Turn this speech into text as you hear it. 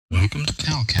Welcome to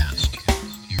CalCast,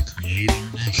 your Create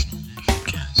International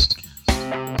podcast.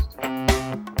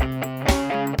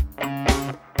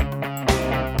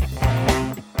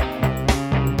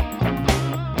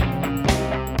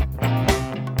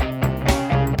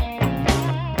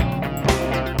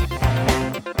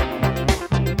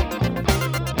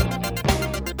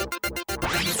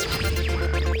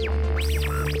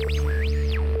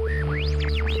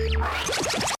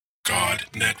 God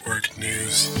Network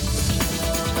News,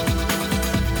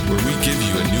 where we give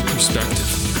you a new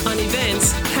perspective on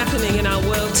events happening in our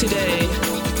world today.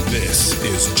 This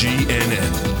is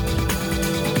GNN.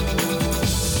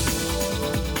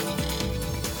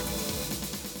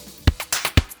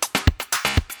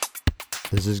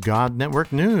 This is God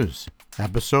Network News,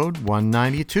 episode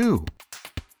 192.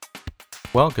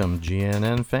 Welcome,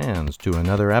 GNN fans, to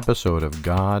another episode of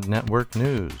God Network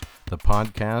News, the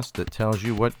podcast that tells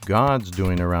you what God's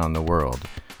doing around the world.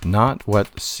 Not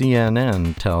what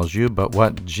CNN tells you, but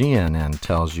what GNN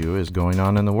tells you is going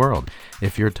on in the world.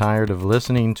 If you're tired of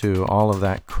listening to all of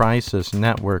that crisis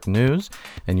network news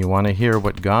and you want to hear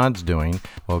what God's doing,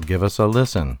 well, give us a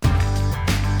listen.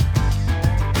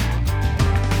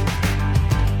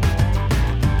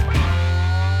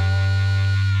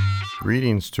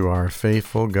 Greetings to our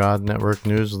faithful God Network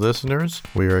News listeners.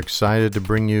 We are excited to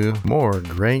bring you more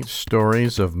great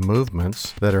stories of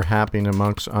movements that are happening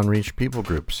amongst unreached people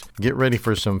groups. Get ready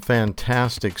for some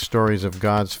fantastic stories of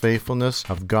God's faithfulness,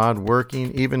 of God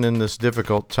working even in this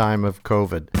difficult time of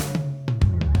COVID.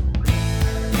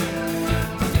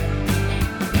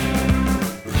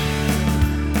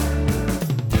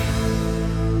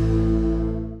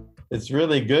 It's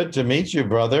really good to meet you,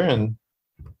 brother,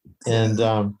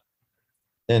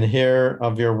 and hear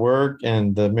of your work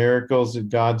and the miracles that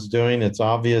God's doing. It's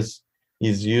obvious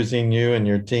He's using you and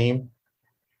your team.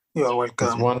 You're welcome.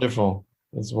 It's wonderful.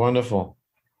 It's wonderful.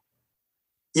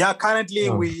 Yeah, currently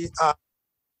we are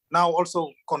now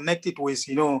also connected with,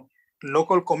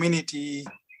 local community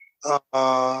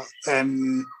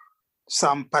and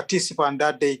some participants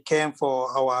that they came for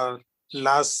our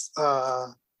last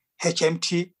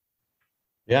HMT.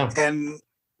 Yeah. And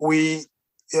we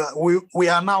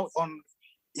are now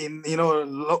in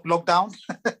lockdown.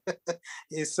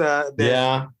 It's we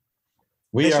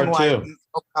are too.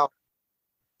 Lockdown.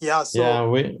 Yeah, so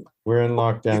we're in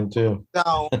lockdown too.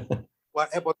 Now we're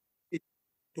able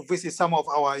to visit some of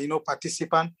our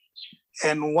participants,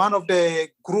 and one of the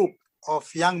group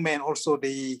of young men also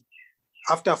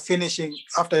after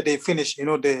they finish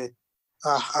the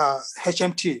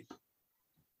HMT,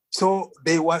 so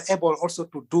they were able also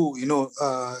to do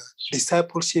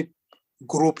discipleship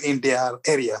group in their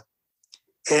area,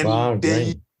 and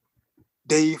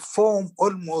they form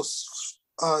almost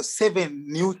 7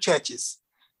 new churches.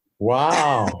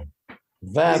 Wow,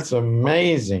 that's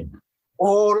amazing.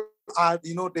 All are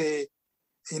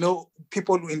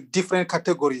people in different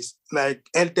categories, like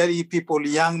elderly people,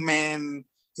 young men,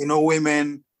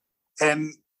 women,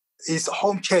 and it's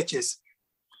home churches.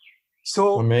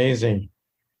 So amazing.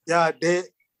 Yeah, they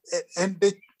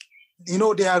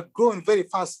are growing very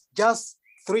fast. Just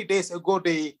 3 days ago,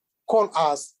 they called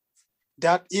us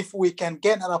that if we can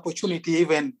get an opportunity,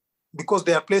 even because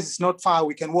their place is not far,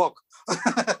 we can walk.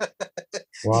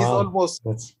 Wow.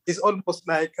 It's almost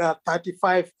like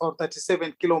 35 or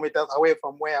 37 kilometers away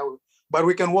from but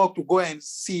we can walk to go and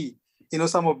see,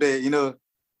 some of the,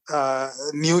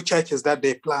 new churches that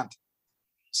they plant.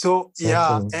 So,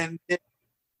 Excellent. And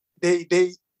they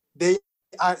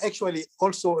are actually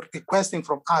also requesting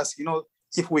from us,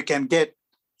 if we can get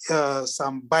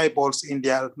some Bibles in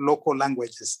their local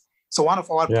languages. So one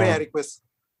of our prayer requests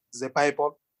is the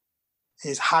Bible.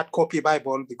 It's hard copy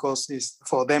Bible because it's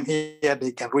for them here,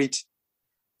 they can read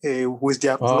with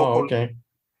their local. Okay.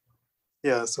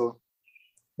 Yeah, so,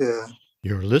 yeah.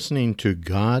 You're listening to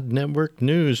God Network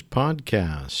News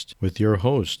Podcast with your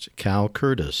host, Cal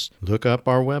Curtis. Look up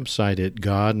our website at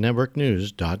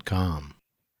godnetworknews.com.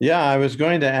 Yeah, I was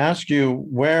going to ask you,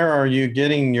 where are you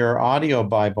getting your audio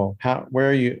Bible?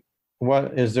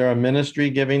 What is there a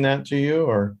ministry giving that to you,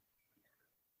 or?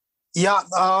 Yeah,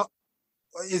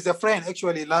 it's a friend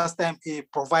actually. Last time he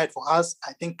provided for us,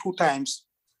 I think 2 times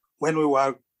when we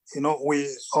were, we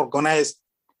organized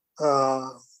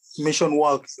mission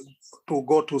work to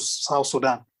go to South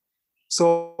Sudan.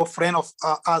 So a friend of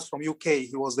us from UK,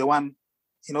 he was the one,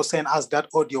 sent us that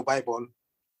audio Bible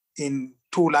in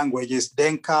 2 languages,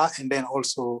 Denka and then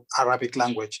also Arabic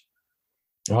language.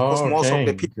 Because most of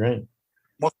the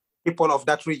people of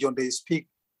that region, they speak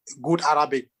good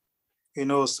Arabic,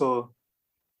 so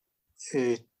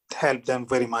it helped them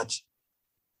very much.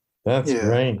 That's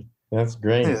great. That's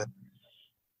great. Yeah.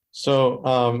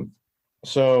 So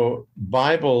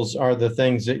Bibles are the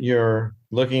things that you're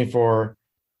looking for.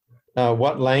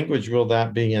 What language will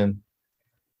that be in?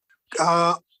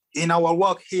 In our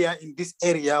work here in this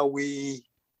area, we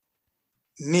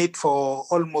need for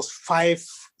almost 5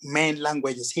 main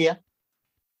languages here.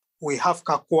 We have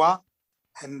Kakwa,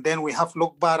 and then we have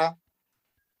Lokbara,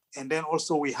 and then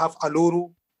also we have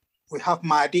Aluru, we have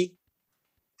Madi,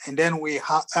 and then we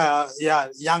have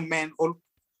young men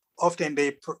often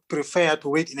they prefer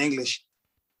to read in English.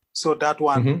 So that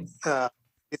one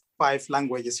is 5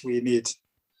 languages we need.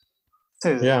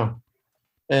 Yeah.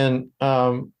 And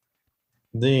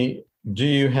do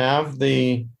you have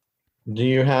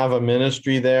a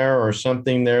ministry there or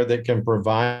something there that can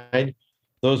provide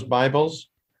those Bibles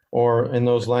or in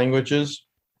those languages?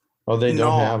 Oh, they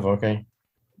don't have, okay.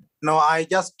 No, I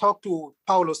just talked to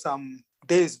Paulo some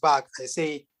days back. I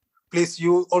say, please,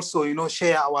 you also,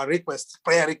 share our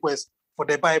prayer request for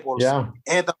the Bibles. Yeah.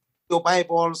 Either your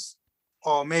Bibles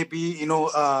or maybe,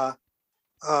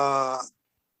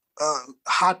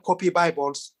 hard copy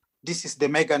Bibles. This is the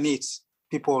mega needs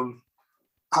people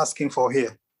asking for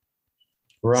here.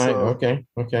 Right. So,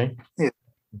 Okay. Yeah.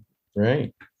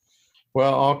 Great.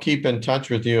 Well, I'll keep in touch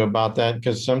with you about that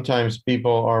because sometimes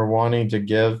people are wanting to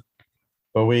give,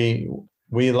 but we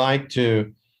like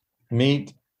to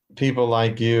meet people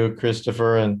like you,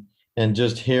 Christopher, and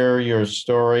just hear your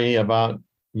story about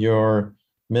your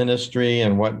ministry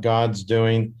and what God's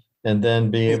doing, and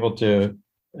then be able to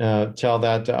tell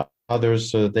that to others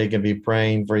so that they can be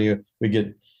praying for you. We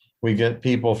get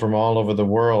people from all over the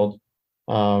world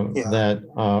that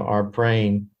are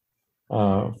praying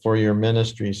for your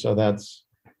ministry. So that's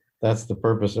the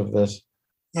purpose of this.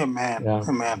 Amen. Yeah.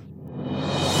 Amen.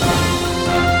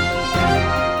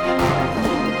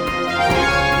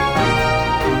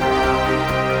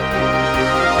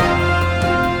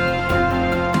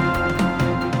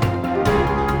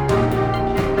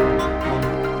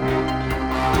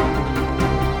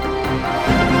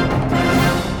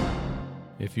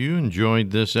 If you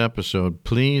enjoyed this episode,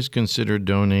 please consider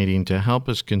donating to help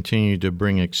us continue to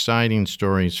bring exciting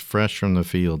stories fresh from the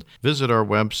field. Visit our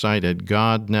website at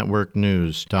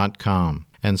godnetworknews.com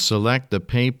and select the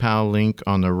PayPal link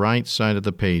on the right side of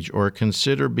the page, or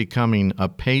consider becoming a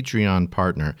Patreon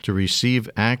partner to receive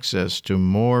access to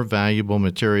more valuable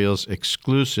materials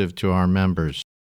exclusive to our members.